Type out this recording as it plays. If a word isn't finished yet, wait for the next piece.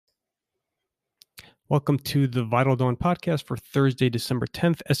Welcome to the Vital Dawn podcast for Thursday, December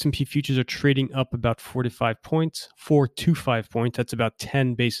 10th. S&P futures are trading up about 45 points, 425 points. That's about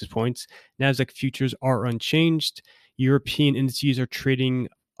 10 basis points. Nasdaq futures are unchanged. European indices are trading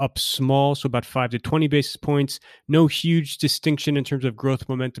up small, so about 5 to 20 basis points. No huge distinction in terms of growth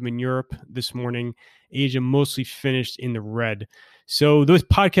momentum in Europe this morning. Asia mostly finished in the red. So this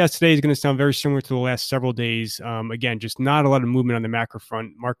podcast today is going to sound very similar to the last several days. Again, just not a lot of movement on the macro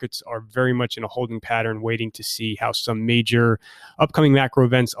front. Markets are very much in a holding pattern, waiting to see how some major upcoming macro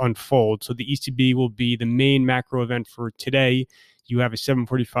events unfold. So the ECB will be the main macro event for today. You have a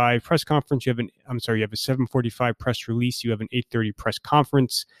 7:45 press conference. You have a 7:45 press release. You have an 8:30 press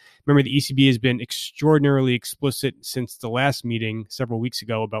conference. Remember, the ECB has been extraordinarily explicit since the last meeting several weeks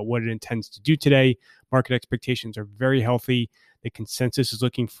ago about what it intends to do today. Market expectations are very healthy. The consensus is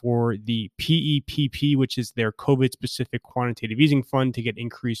looking for the PEPP, which is their COVID-specific quantitative easing fund, to get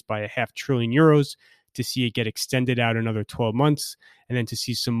increased by €500 billion, to see it get extended out another 12 months, and then to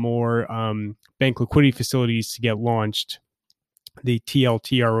see some more bank liquidity facilities to get launched, the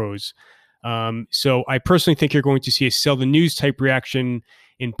TLTROs. So I personally think you're going to see a sell the news type reaction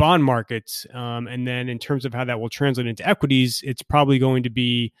in bond markets. And then in terms of how that will translate into equities, it's probably going to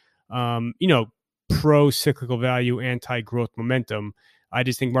be, pro-cyclical value, anti-growth momentum. I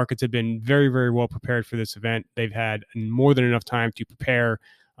just think markets have been very, very well prepared for this event. They've had more than enough time to prepare.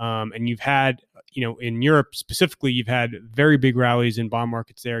 And you've had, in Europe specifically, you've had very big rallies in bond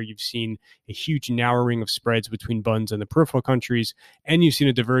markets there. You've seen a huge narrowing of spreads between bonds and the peripheral countries, and you've seen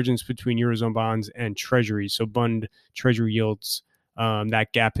a divergence between Eurozone bonds and treasuries. So bond treasury yields, that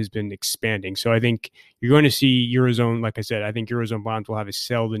gap has been expanding. So I think you're going to see Eurozone, like I said, I think Eurozone bonds will have a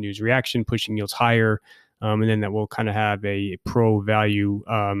sell the news reaction, pushing yields higher. And then that will kind of have a pro-value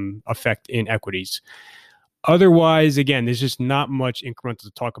effect in equities. Otherwise, again, there's just not much incremental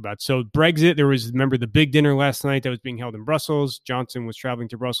to talk about. So Brexit, remember the big dinner last night that was being held in Brussels. Johnson was traveling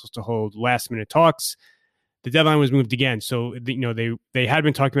to Brussels to hold last-minute talks. The deadline was moved again. So, they had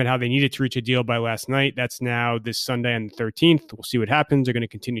been talking about how they needed to reach a deal by last night. That's now this Sunday on the 13th. We'll see what happens. They're going to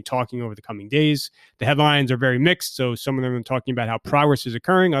continue talking over the coming days. The headlines are very mixed. So some of them are talking about how progress is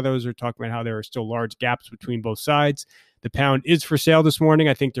occurring. Others are talking about how there are still large gaps between both sides. The pound is for sale this morning.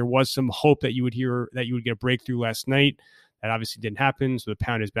 I think there was some hope that you would get a breakthrough last night. That obviously didn't happen. So the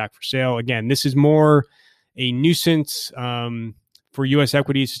pound is back for sale. Again, this is more a nuisance for U.S.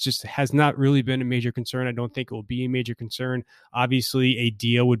 equities. It just has not really been a major concern. I don't think it will be a major concern. Obviously, a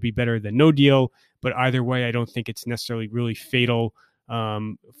deal would be better than no deal. But either way, I don't think it's necessarily really fatal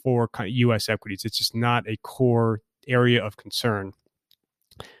for U.S. equities. It's just not a core area of concern.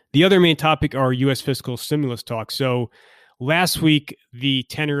 The other main topic are U.S. fiscal stimulus talks. So last week, the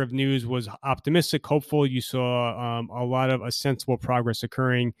tenor of news was optimistic, hopeful. You saw a lot of sensible progress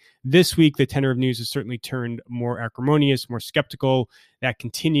occurring. This week, the tenor of news has certainly turned more acrimonious, more skeptical. That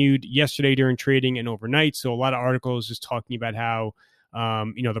continued yesterday during trading and overnight. So a lot of articles just talking about how,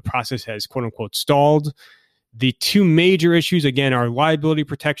 the process has, quote unquote, stalled. The two major issues, again, are liability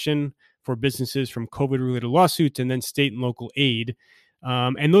protection for businesses from COVID-related lawsuits and then state and local aid.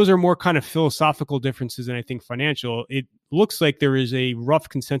 And those are more kind of philosophical differences than I think financial. It looks like there is a rough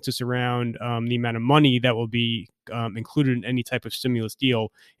consensus around the amount of money that will be included in any type of stimulus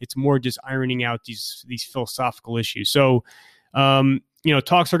deal. It's more just ironing out these philosophical issues. So,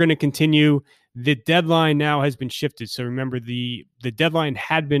 talks are going to continue. The deadline now has been shifted. So remember, the deadline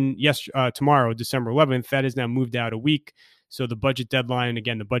had been tomorrow, December 11th. That is now moved out a week. So the budget deadline,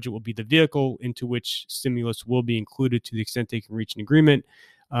 again, the budget will be the vehicle into which stimulus will be included to the extent they can reach an agreement.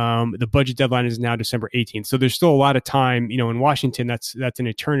 The budget deadline is now December 18th. So there's still a lot of time, in Washington, that's an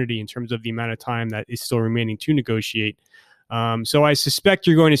eternity in terms of the amount of time that is still remaining to negotiate. So I suspect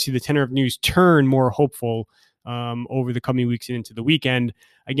you're going to see the tenor of news turn more hopeful over the coming weeks and into the weekend.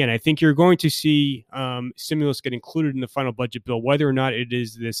 Again, I think you're going to see stimulus get included in the final budget bill, whether or not it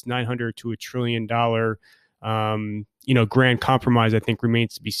is this $900 to $1 trillion grand compromise, I think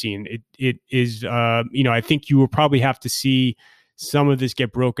remains to be seen. It is, I think you will probably have to see some of this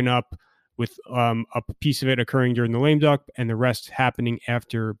get broken up with a piece of it occurring during the lame duck and the rest happening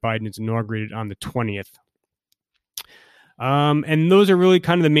after Biden is inaugurated on the 20th. And those are really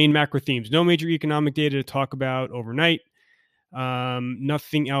kind of the main macro themes. No major economic data to talk about overnight.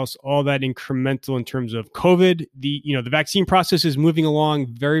 Nothing else all that incremental in terms of COVID. The vaccine process is moving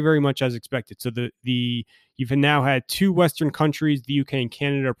along very, very much as expected. So you've now had two Western countries, the UK and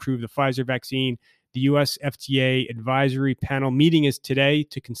Canada, approve the Pfizer vaccine. The US FDA advisory panel meeting is today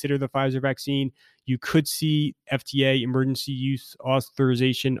to consider the Pfizer vaccine. You could see FDA emergency use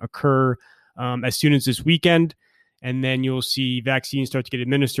authorization occur as soon as this weekend. And then you'll see vaccines start to get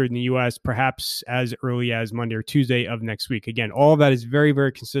administered in the U.S. perhaps as early as Monday or Tuesday of next week. Again, all of that is very,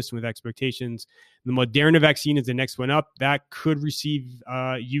 very consistent with expectations. The Moderna vaccine is the next one up. That could receive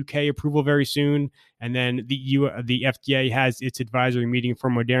UK approval very soon. And then the FDA has its advisory meeting for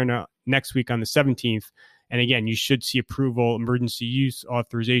Moderna next week on the 17th. And again, you should see approval, emergency use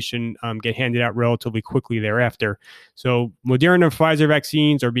authorization get handed out relatively quickly thereafter. So Moderna and Pfizer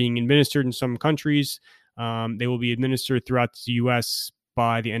vaccines are being administered in some countries. They will be administered throughout the U.S.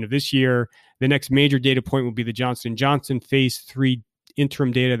 by the end of this year. The next major data point will be the Johnson & Johnson phase 3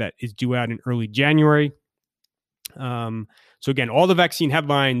 interim data that is due out in early January. So again, all the vaccine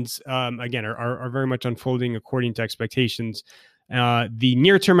headlines, again, are very much unfolding according to expectations. The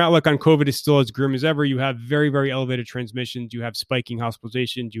near-term outlook on COVID is still as grim as ever. You have very, very elevated transmissions. You have spiking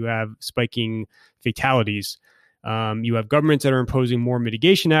hospitalizations. You have spiking fatalities. You have governments that are imposing more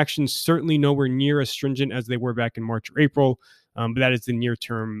mitigation actions, certainly nowhere near as stringent as they were back in March or April. But that is the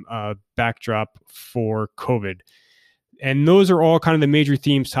near-term backdrop for COVID. And those are all kind of the major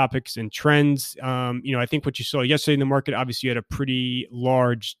themes, topics, and trends. I think what you saw yesterday in the market, obviously you had a pretty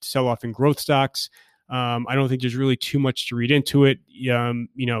large sell-off in growth stocks. I don't think there's really too much to read into it.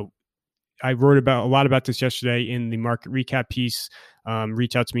 I wrote a lot about this yesterday in the market recap piece.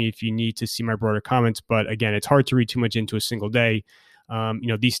 Reach out to me if you need to see my broader comments. But again, it's hard to read too much into a single day.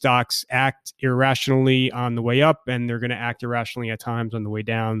 These stocks act irrationally on the way up, and they're going to act irrationally at times on the way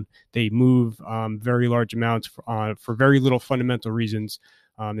down. They move very large amounts for very little fundamental reasons.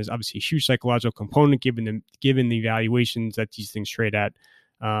 There's obviously a huge psychological component given the valuations that these things trade at.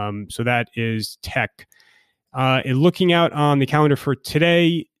 So that is tech. Looking out on the calendar for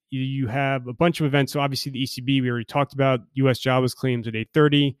today, you have a bunch of events. So obviously the ECB, we already talked about. U.S. jobless claims at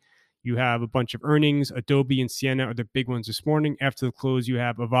 8:30. You have a bunch of earnings. Adobe and Ciena are the big ones this morning. After the close, you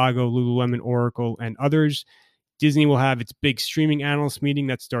have Avago, Lululemon, Oracle, and others. Disney will have its big streaming analyst meeting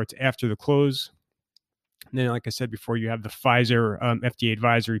that starts after the close. And then, like I said before, you have the Pfizer FDA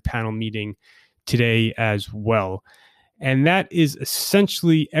advisory panel meeting today as well. And that is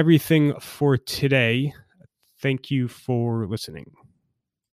essentially everything for today. Thank you for listening.